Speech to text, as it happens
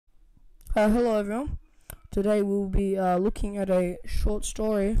Hello everyone. Today we'll be looking at a short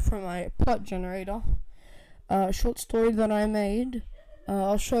story from a plot generator. A short story that I made.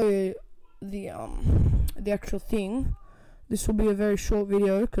 I'll show you the actual thing. This will be a very short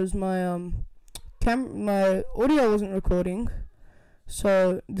video because my my audio wasn't recording,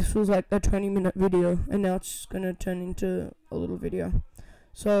 so this was like a 20-minute video, and now it's gonna turn into a little video.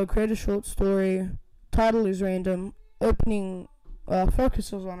 So create a short story. Title is random. Opening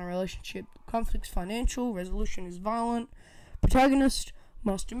focuses on a relationship. Conflict's financial. Resolution is violent. Protagonist,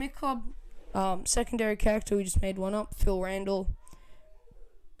 Master Mikob. Secondary character, we just made one up, Phil Randall.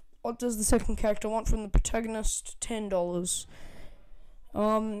 What does the second character want from the protagonist? $10.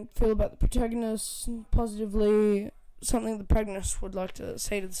 Feel about the protagonist positively. Something the protagonist would like to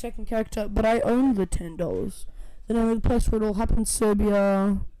say to the second character, but I own the $10. The name of the place where it all happened,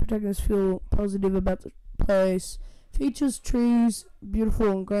 Serbia. Protagonist feel positive about the place. Features, trees, beautiful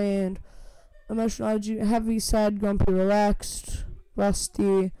and grand. Emotional, heavy, sad, grumpy, relaxed,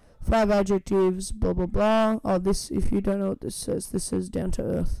 rusty. 5 adjectives, blah blah blah. Oh, this, if you don't know what this says down to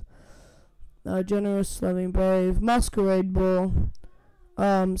earth. Generous, loving, brave. Masquerade ball.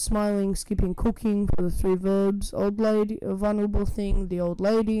 Smiling, skipping, cooking for the 3 verbs. Old lady, a vulnerable thing, the old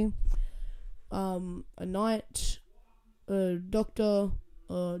lady. A night, a doctor,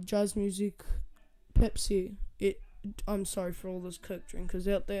 jazz music, Pepsi. I'm sorry for all those Coke drinkers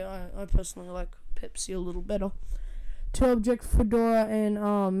out there. I personally like Pepsi a little better. 2 objects, fedora and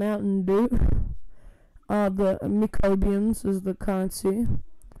Mountain Dew. The Mikobians is the currency.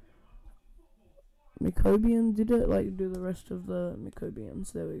 Mikobian, did it like do the rest of the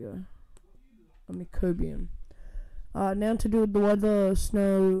Mikobians? There we go. A Mikobian. Now to do with the weather,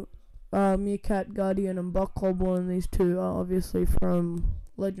 snow, meerkat, guardian, and buck goblin. These 2 are obviously from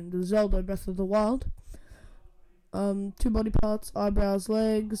Legend of Zelda: Breath of the Wild. 2 body parts, eyebrows,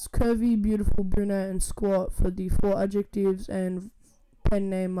 legs, curvy, beautiful, brunette, and squat for the 4 adjectives, and pen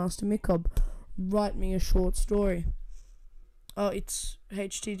name Master Mikob. Write me a short story. It's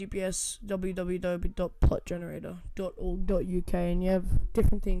https www.plotgenerator.org.uk, and you have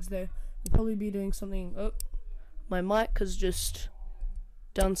different things there. You'll probably be doing something. Oh, my mic has just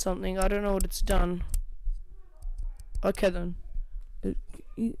done something. I don't know what it's done. Okay then.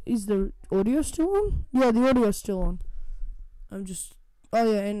 Is the audio still on? Yeah, the audio's still on. Oh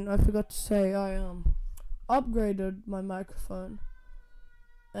yeah, and I forgot to say, I upgraded my microphone.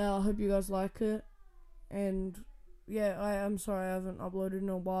 I hope you guys like it. And yeah, I'm sorry I haven't uploaded in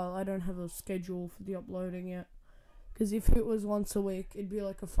a while. I don't have a schedule for the uploading yet. Because if it was once a week, it'd be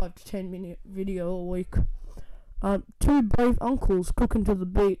like a 5 to 10 minute video a week. 2 brave uncles cooking to the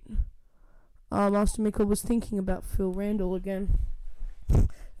beat. Master Mikob was thinking about Phil Randall again.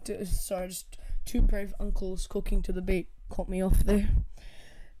 Sorry, just 2 brave uncles cooking to the beat. Caught me off there.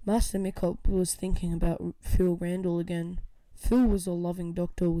 Master Mikob was thinking about Phil Randall again. Phil was a loving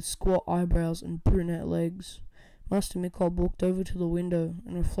doctor with squat eyebrows and brunette legs. Master Mikob walked over to the window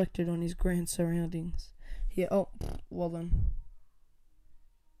and reflected on his grand surroundings. He had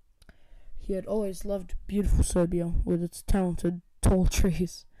always loved beautiful Serbia with its talented, tall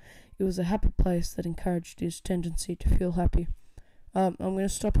trees. It was a happy place that encouraged his tendency to feel happy. I'm gonna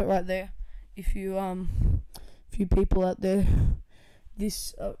stop it right there. If you people out there,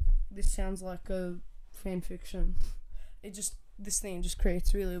 this sounds like a fan fiction. This thing just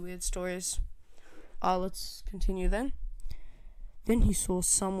creates really weird stories. Let's continue then. Then he saw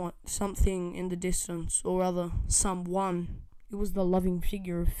something in the distance, or rather, someone. It was the loving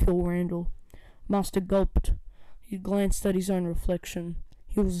figure of Phil Randall. Master gulped. He glanced at his own reflection.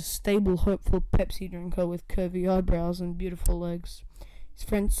 He was a stable, hopeful Pepsi drinker with curvy eyebrows and beautiful legs. His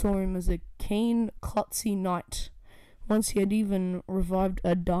friends saw him as a keen, klutzy knight. Once he had even revived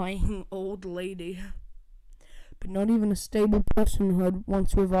a dying old lady. But not even a stable person who had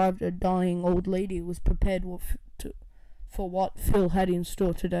once revived a dying old lady was prepared for what Phil had in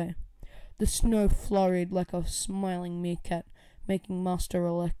store today. The snow flurried like a smiling meerkat, making Master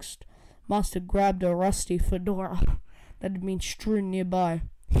relaxed. Master grabbed a rusty fedora that had been strewn nearby.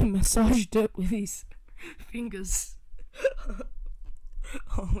 He massaged it with his fingers.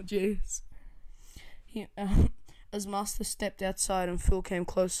 Oh, jeez. As Master stepped outside and Phil came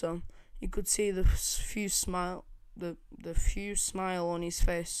closer, you could see the few smile on his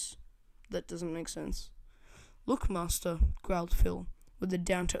face. That doesn't make sense. Look, Master, growled Phil, with a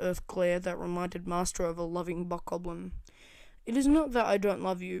down-to-earth glare that reminded Master of a loving buck-goblin. It is not that I don't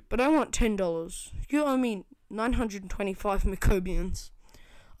love you, but I want $10. You owe me 925 Mikobians.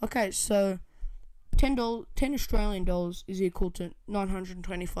 Okay, so $10 Australian dollars is equal to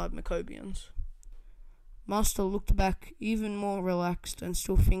 925 Mikobians. Master looked back, even more relaxed and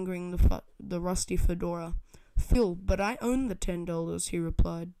still fingering the rusty fedora. "Phil, but I own the $10, he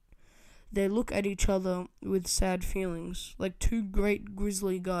replied. They look at each other with sad feelings, like two great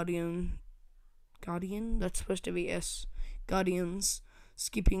grizzly guardian? That's supposed to be S. Guardians,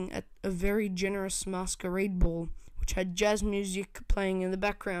 skipping at a very generous masquerade ball, which had jazz music playing in the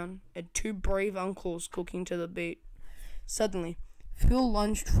background, and two brave uncles cooking to the beat. Suddenly, Phil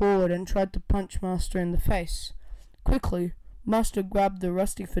lunged forward and tried to punch Master in the face. Quickly, Master grabbed the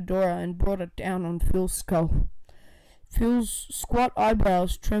rusty fedora and brought it down on Phil's skull. Phil's squat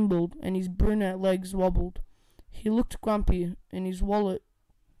eyebrows trembled and his brunette legs wobbled. He looked grumpy, and his wallet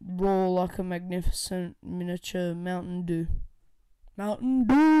raw like a magnificent miniature Mountain Dew. Mountain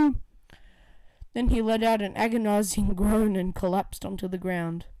Dew! Then he let out an agonizing groan and collapsed onto the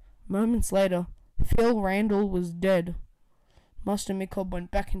ground. Moments later, Phil Randall was dead. Master Mickob went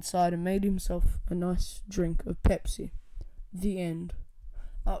back inside and made himself a nice drink of Pepsi. The end.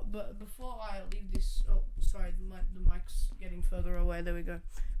 But before I leave this... Oh, sorry, the mic's getting further away. There we go.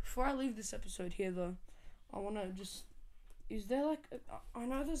 Before I leave this episode here, though, I want to just... Is there, like... I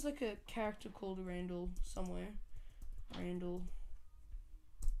know there's, like, a character called Randall somewhere. Randall.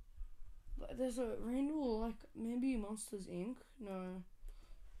 There's a Randall, like, maybe Monsters, Inc.? No.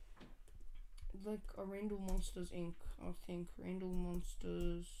 Like, a Randall Monsters, Inc., I think. Randall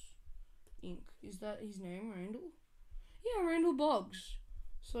Monsters, Inc. Is that his name, Randall? Yeah, Randall Boggs.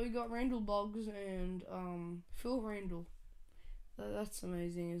 So you got Randall Boggs and Phil Randall. That's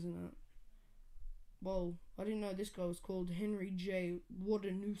amazing, isn't it? Whoa, I didn't know this guy was called Henry J.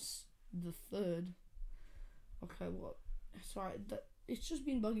 Waternoose III. Okay, what? Sorry, it's just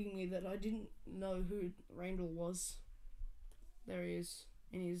been bugging me that I didn't know who Randall was. There he is,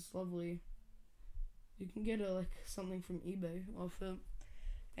 and he's lovely. You can get something from eBay off him.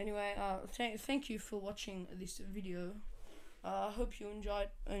 Anyway, thank you for watching this video. I hope you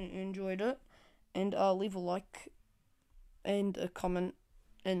enjoyed it, and leave a like and a comment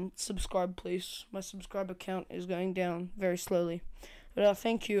and subscribe, please. My subscriber count is going down very slowly. But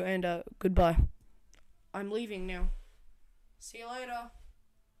thank you and goodbye. I'm leaving now. See you later.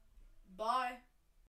 Bye.